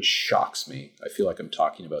 which shocks me. I feel like I'm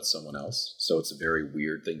talking about someone else. So it's a very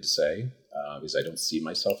weird thing to say because I don't see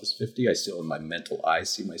myself as 50. I still, in my mental eye,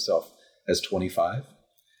 see myself as 25.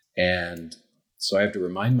 And so I have to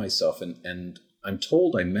remind myself, and I'm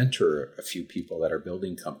told I mentor a few people that are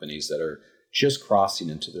building companies that are just crossing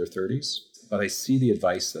into their 30s. But I see the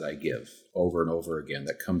advice that I give over and over again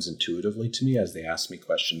that comes intuitively to me as they ask me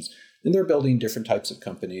questions. And they're building different types of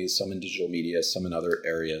companies, some in digital media, some in other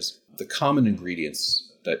areas. The common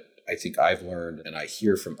ingredients that I think I've learned and I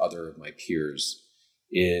hear from other of my peers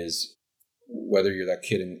is whether you're that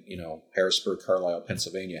kid in, Harrisburg, Carlisle,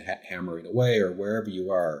 Pennsylvania, hammering away or wherever you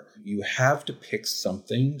are, you have to pick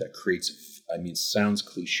something that creates, sounds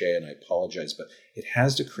cliche and I apologize, but it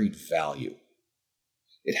has to create value.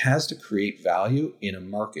 It has to create value in a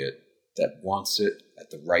market that wants it at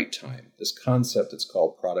the right time. This concept that's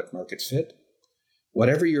called product market fit,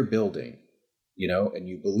 whatever you're building, and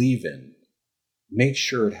you believe in, make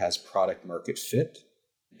sure it has product market fit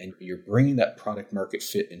and you're bringing that product market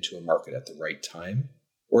fit into a market at the right time,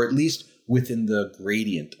 or at least within the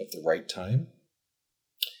gradient of the right time.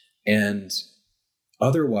 And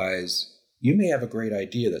otherwise, you may have a great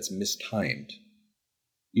idea that's mistimed.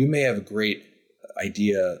 You may have a great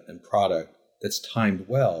idea and product that's timed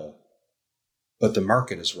well, but the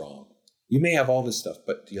market is wrong. You may have all this stuff,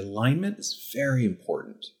 but the alignment is very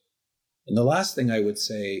important. And the last thing I would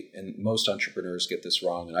say, and most entrepreneurs get this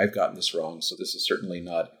wrong, and I've gotten this wrong, so this is certainly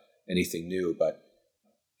not anything new, but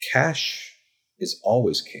cash is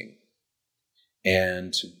always king.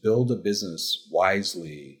 And to build a business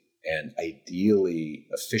wisely and ideally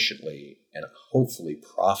efficiently and hopefully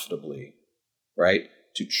profitably, right?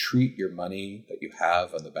 To treat your money that you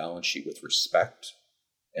have on the balance sheet with respect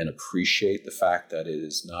and appreciate the fact that it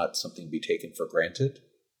is not something to be taken for granted.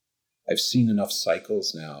 I've seen enough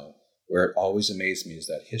cycles now where it always amazed me is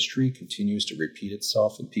that history continues to repeat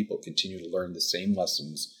itself and people continue to learn the same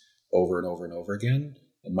lessons over and over and over again.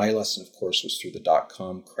 And my lesson, of course, was through the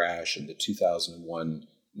dot-com crash and the 2001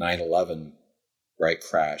 9/11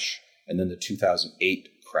 crash, and then the 2008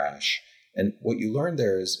 crash. And what you learn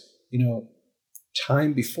there is,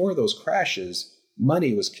 time before those crashes,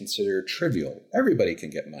 money was considered trivial. Everybody can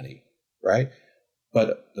get money, right?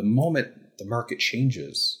 But the moment the market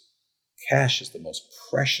changes, cash is the most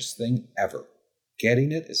precious thing ever.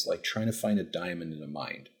 Getting it is like trying to find a diamond in a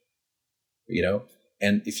mine,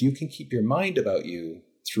 And if you can keep your mind about you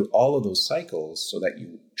through all of those cycles so that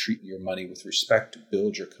you treat your money with respect to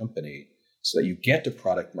build your company so that you get to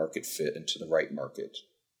product market fit into the right market,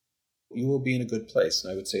 you will be in a good place.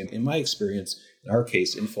 And I would say, in my experience, in our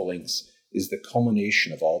case, Infolinks is the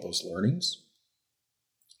culmination of all those learnings,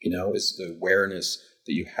 is the awareness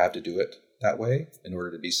that you have to do it that way in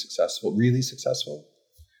order to be successful, really successful.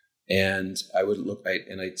 And I would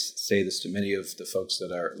I'd say this to many of the folks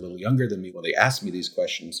that are a little younger than me when they ask me these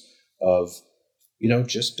questions of,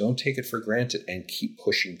 just don't take it for granted and keep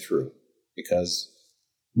pushing through, because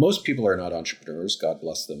most people are not entrepreneurs. God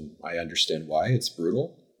bless them. I understand why. It's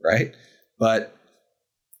brutal, right? But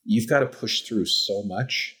you've got to push through so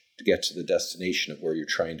much to get to the destination of where you're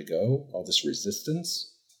trying to go. All this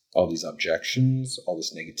resistance, all these objections, all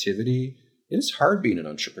this negativity. It is hard being an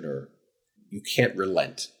entrepreneur. You can't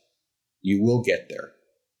relent. You will get there.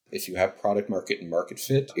 If you have product market and market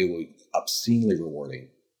fit, it will be obscenely rewarding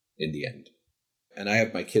in the end. And I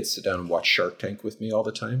have my kids sit down and watch Shark Tank with me all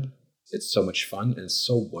the time. It's so much fun, and it's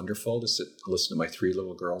so wonderful to listen to my 3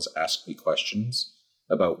 little girls ask me questions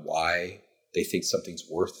about why they think something's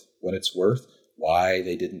worth what it's worth, why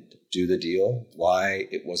they didn't do the deal, why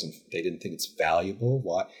they didn't think it's valuable,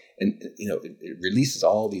 why, and it releases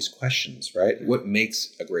all these questions, right? What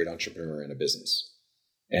makes a great entrepreneur in a business?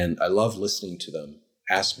 And I love listening to them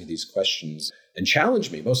ask me these questions and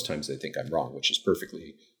challenge me. Most times they think I'm wrong, which is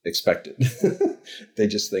perfectly expected. They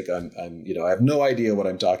just think I have no idea what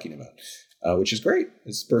I'm talking about, which is great.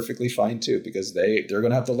 It's perfectly fine too, because they're going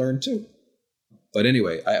to have to learn too. But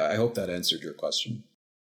anyway, I hope that answered your question.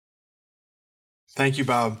 Thank you,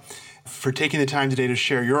 Bob. for taking the time today to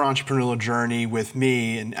share your entrepreneurial journey with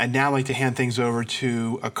me. And I'd now like to hand things over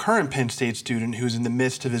to a current Penn State student who's in the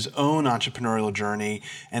midst of his own entrepreneurial journey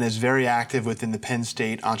and is very active within the Penn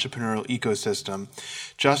State entrepreneurial ecosystem.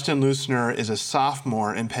 Justin Lusner is a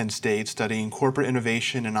sophomore in Penn State studying corporate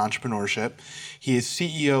innovation and entrepreneurship. He is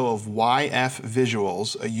CEO of YF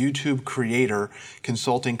Visuals, a YouTube creator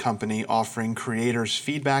consulting company offering creators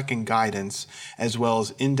feedback and guidance, as well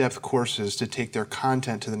as in-depth courses to take their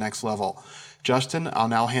content to the next level. Justin, I'll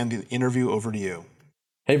now hand the interview over to you.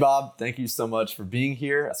 Hey, Bob. Thank you so much for being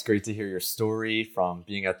here. It's great to hear your story from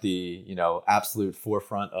being at the absolute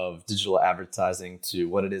forefront of digital advertising to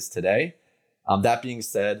what it is today. That being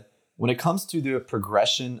said, when it comes to the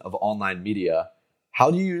progression of online media, how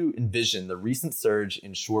do you envision the recent surge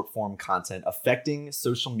in short-form content affecting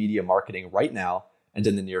social media marketing right now and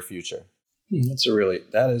in the near future?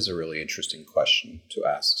 That is a really interesting question to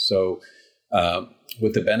ask. So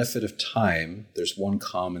with the benefit of time, there's one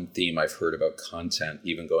common theme I've heard about content,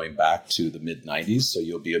 even going back to the mid-90s, so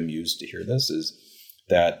you'll be amused to hear this, is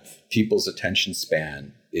that people's attention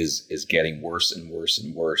span is getting worse and worse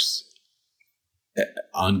and worse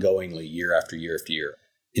ongoingly year after year after year.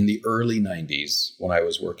 In the early 90s, when I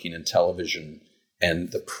was working in television,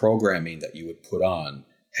 and the programming that you would put on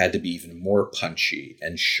had to be even more punchy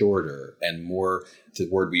and shorter and more, the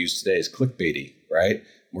word we use today is clickbaity, right?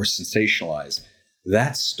 More sensationalized.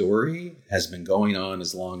 That story has been going on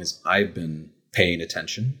as long as I've been paying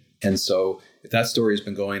attention. And so if that story has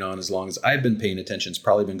been going on as long as I've been paying attention, it's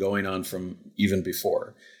probably been going on from even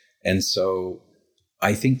before. And so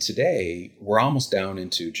I think today we're almost down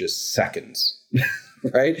into just seconds,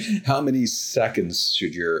 right? How many seconds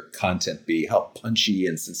should your content be? How punchy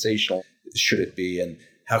and sensational should it be? And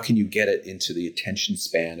how can you get it into the attention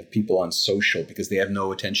span of people on social, because they have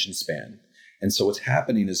no attention span? And so what's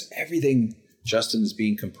happening is everything, Justin, is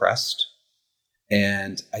being compressed.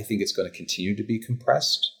 And I think it's going to continue to be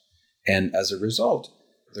compressed. And as a result,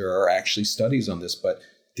 there are actually studies on this, but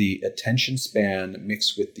the attention span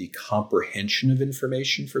mixed with the comprehension of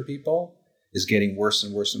information for people is getting worse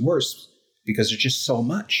and worse and worse because there's just so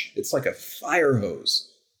much. It's like a fire hose,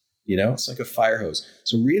 it's like a fire hose.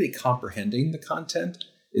 So really comprehending the content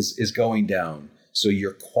is going down. So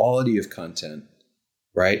your quality of content,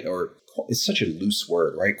 right? Or it's such a loose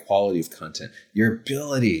word, right? Quality of content. Your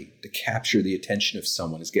ability to capture the attention of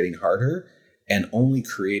someone is getting harder, and only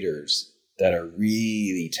creators that are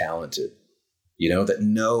really talented, that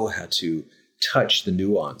know how to touch the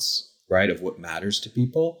nuance, right, of what matters to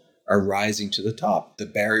people are rising to the top. The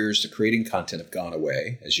barriers to creating content have gone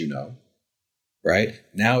away, as you know, right?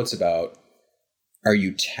 Now it's about, are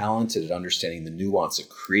you talented at understanding the nuance of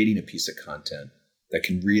creating a piece of content that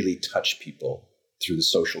can really touch people through the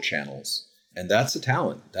social channels? And that's a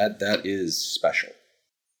talent. That is special.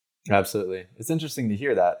 Absolutely. It's interesting to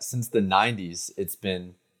hear that. Since the 90s,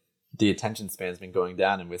 the attention span's been going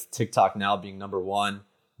down. And with TikTok now being number one,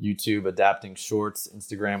 YouTube adapting shorts,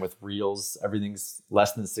 Instagram with reels, everything's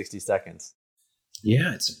less than 60 seconds.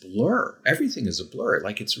 Yeah, it's a blur. Everything is a blur.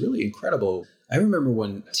 Like, it's really incredible. I remember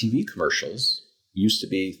when TV commercials used to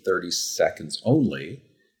be 30 seconds only.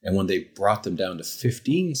 And when they brought them down to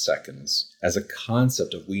 15 seconds as a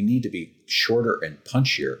concept of we need to be shorter and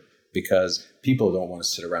punchier because people don't want to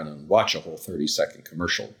sit around and watch a whole 30-second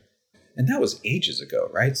commercial. And that was ages ago,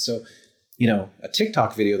 right? So, a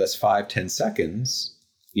TikTok video that's 5-10 seconds,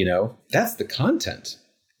 that's the content,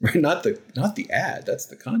 right? Not the ad, that's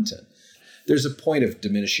the content. There's a point of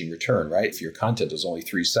diminishing return, right? If your content is only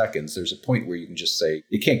 3 seconds, there's a point where you can just say,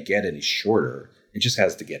 it can't get any shorter. It just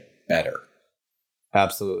has to get better.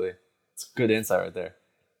 Absolutely. It's good insight right there.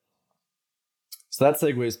 So that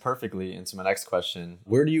segues perfectly into my next question.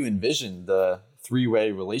 Where do you envision the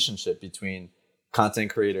three-way relationship between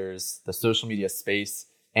content creators, the social media space,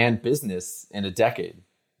 and business in a decade?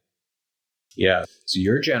 Yeah. So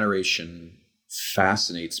your generation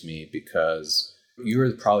fascinates me because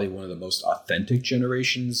you're probably one of the most authentic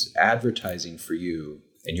generations. Advertising for you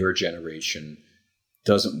and your generation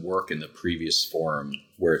doesn't work in the previous form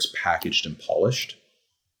where it's packaged and polished.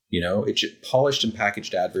 It's polished and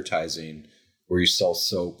packaged advertising where you sell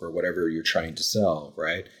soap or whatever you're trying to sell,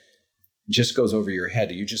 right? It just goes over your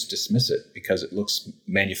head. You just dismiss it because it looks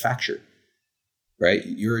manufactured, right?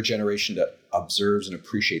 You're a generation that observes and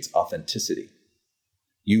appreciates authenticity.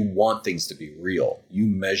 You want things to be real. You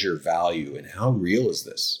measure value and how real is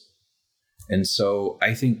this? And so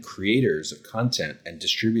I think creators of content and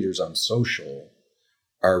distributors on social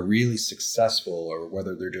are really successful, or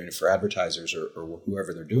whether they're doing it for advertisers or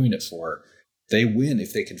whoever they're doing it for, they win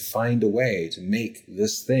if they can find a way to make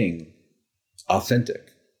this thing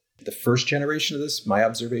authentic. The first generation of this, my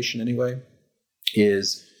observation anyway,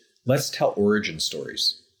 is let's tell origin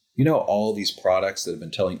stories. You know, all these products that have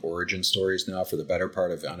been telling origin stories now for the better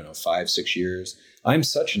part of, 5-6 years. I'm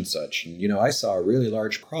such and such. And, I saw a really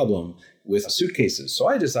large problem with suitcases. So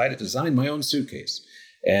I decided to design my own suitcase.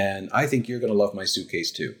 And I think you're going to love my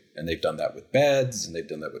suitcase too. And they've done that with beds, and they've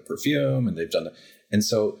done that with perfume, and they've done that. And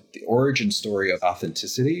so the origin story of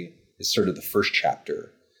authenticity is sort of the first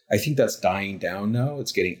chapter. I think that's dying down now.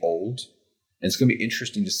 It's getting old. And it's going to be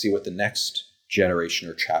interesting to see what the next generation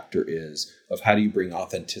or chapter is of how do you bring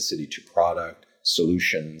authenticity to product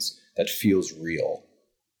solutions that feels real,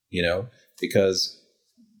 because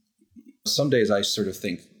some days I sort of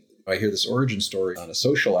think, I hear this origin story on a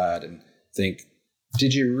social ad and think,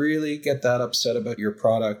 did you really get that upset about your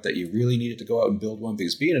product that you really needed to go out and build one?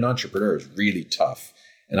 Because being an entrepreneur is really tough.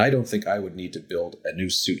 And I don't think I would need to build a new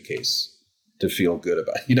suitcase to feel good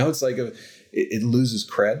about it. It's like it loses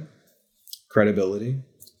credibility.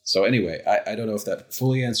 So anyway, I don't know if that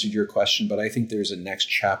fully answered your question, but I think there's a next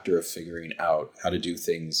chapter of figuring out how to do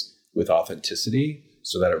things with authenticity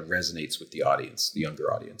so that it resonates with the audience, the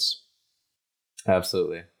younger audience.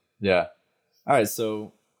 Absolutely. Yeah. All right.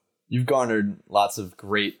 So you've garnered lots of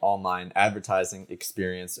great online advertising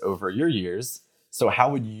experience over your years. So how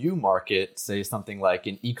would you market, say, something like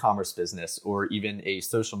an e-commerce business or even a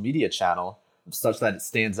social media channel such that it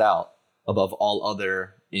stands out above all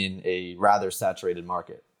other in a rather saturated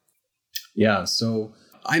market? Yeah, so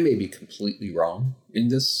I may be completely wrong in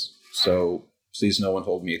this. So please no one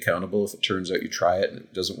hold me accountable if it turns out you try it and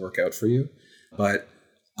it doesn't work out for you. But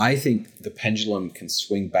I think the pendulum can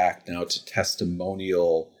swing back now to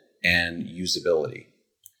testimonial and usability.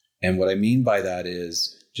 And what I mean by that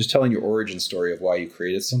is just telling your origin story of why you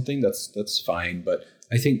created something, that's fine. But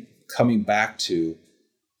I think coming back to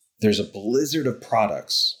there's a blizzard of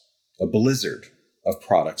products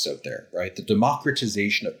out there, right? The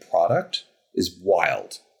democratization of product is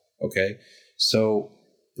wild, okay? So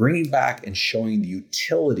bringing back and showing the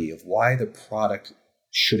utility of why the product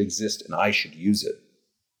should exist and I should use it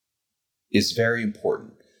is very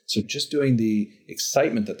important. So just doing the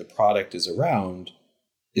excitement that the product is around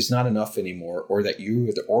is not enough anymore, or that you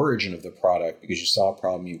are the origin of the product because you saw a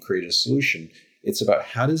problem, you created a solution. It's about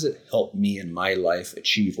how does it help me in my life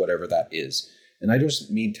achieve whatever that is. And I don't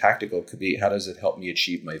mean tactical. It could be how does it help me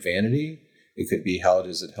achieve my vanity? It could be how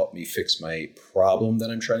does it help me fix my problem that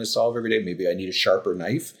I'm trying to solve every day? Maybe I need a sharper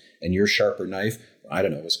knife, and your sharper knife, I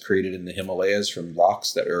don't know, was created in the Himalayas from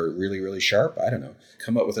rocks that are really, really sharp. I don't know.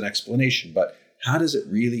 Come up with an explanation. But how does it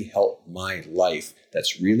really help my life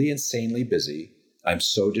that's really insanely busy? I'm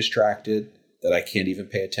so distracted that I can't even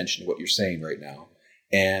pay attention to what you're saying right now.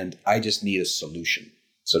 And I just need a solution.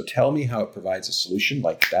 So tell me how it provides a solution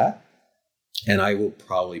like that, and I will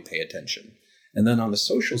probably pay attention. And then on the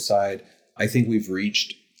social side, I think we've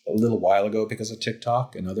reached a little while ago because of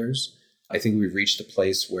TikTok and others. I think we've reached a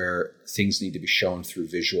place where things need to be shown through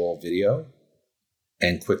visual video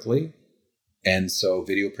and quickly. And so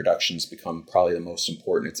video production's become probably the most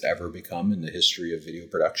important it's ever become in the history of video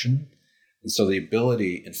production. And so the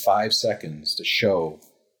ability in 5 seconds to show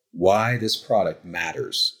why this product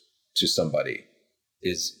matters to somebody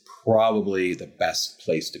is probably the best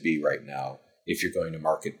place to be right now if you're going to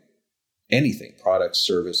market anything, products,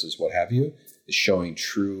 services, what have you, is showing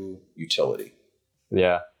true utility.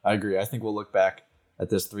 Yeah, I agree. I think we'll look back at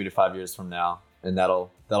this 3 to 5 years from now, and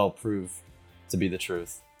that'll prove to be the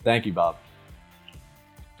truth. Thank you, Bob.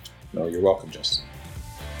 No, you're welcome, Justin.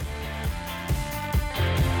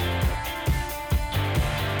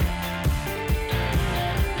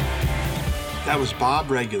 That was Bob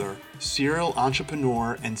Regular, serial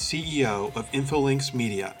entrepreneur and CEO of Infolinks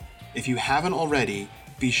Media. If you haven't already,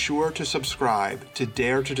 be sure to subscribe to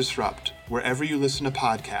Dare to Disrupt wherever you listen to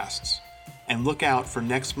podcasts, and look out for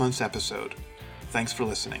next month's episode. Thanks for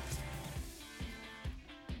listening.